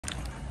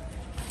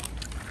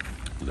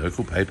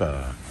Local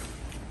paper.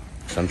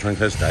 Sunshine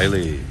Coast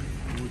Daily.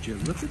 Would you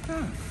look at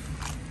that?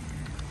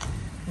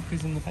 Look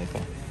who's in the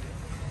paper.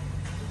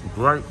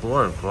 Great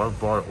boy, drive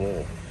by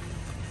all.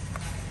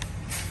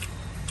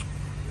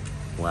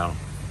 Wow.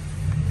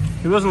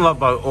 He wasn't loved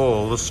by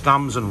all. The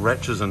scums and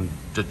wretches and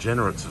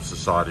degenerates of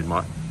society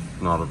might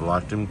not have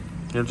liked him.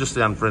 You know, just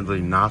the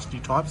unfriendly, nasty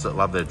types that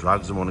love their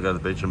drugs and want to go to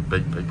the beach and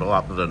beat people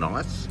up that are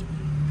nice.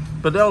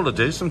 But the older,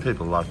 decent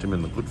people liked him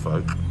and the good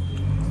folk.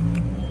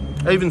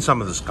 Even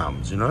some of the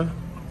scums, you know.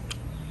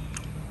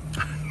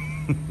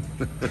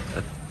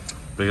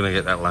 We're going to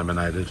get that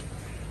laminated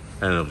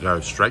and it'll go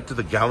straight to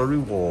the gallery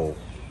wall.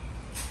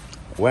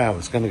 Wow,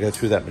 it's going to go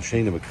through that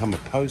machine and become a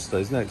poster.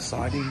 Isn't that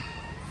exciting?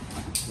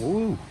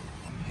 Woo!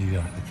 Here you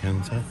are at the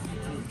counter.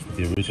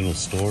 The original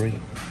story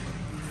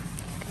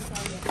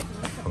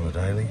on the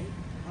Daily.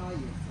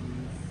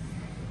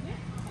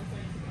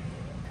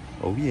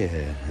 Oh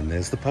yeah, and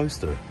there's the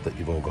poster that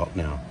you've all got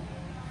now.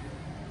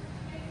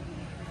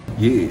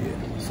 Yeah,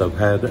 so I've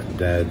had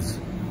Dad's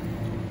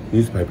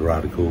newspaper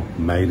article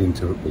made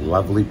into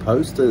lovely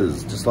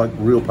posters, just like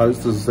real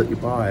posters that you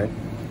buy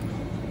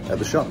at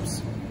the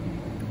shops.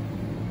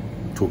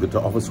 Took it to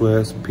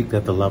Officewares, picked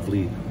out the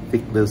lovely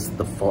thickness,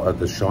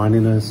 the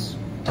shininess,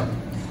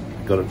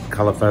 got it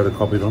colour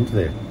photocopied onto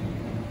there.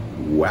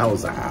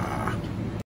 Wowza!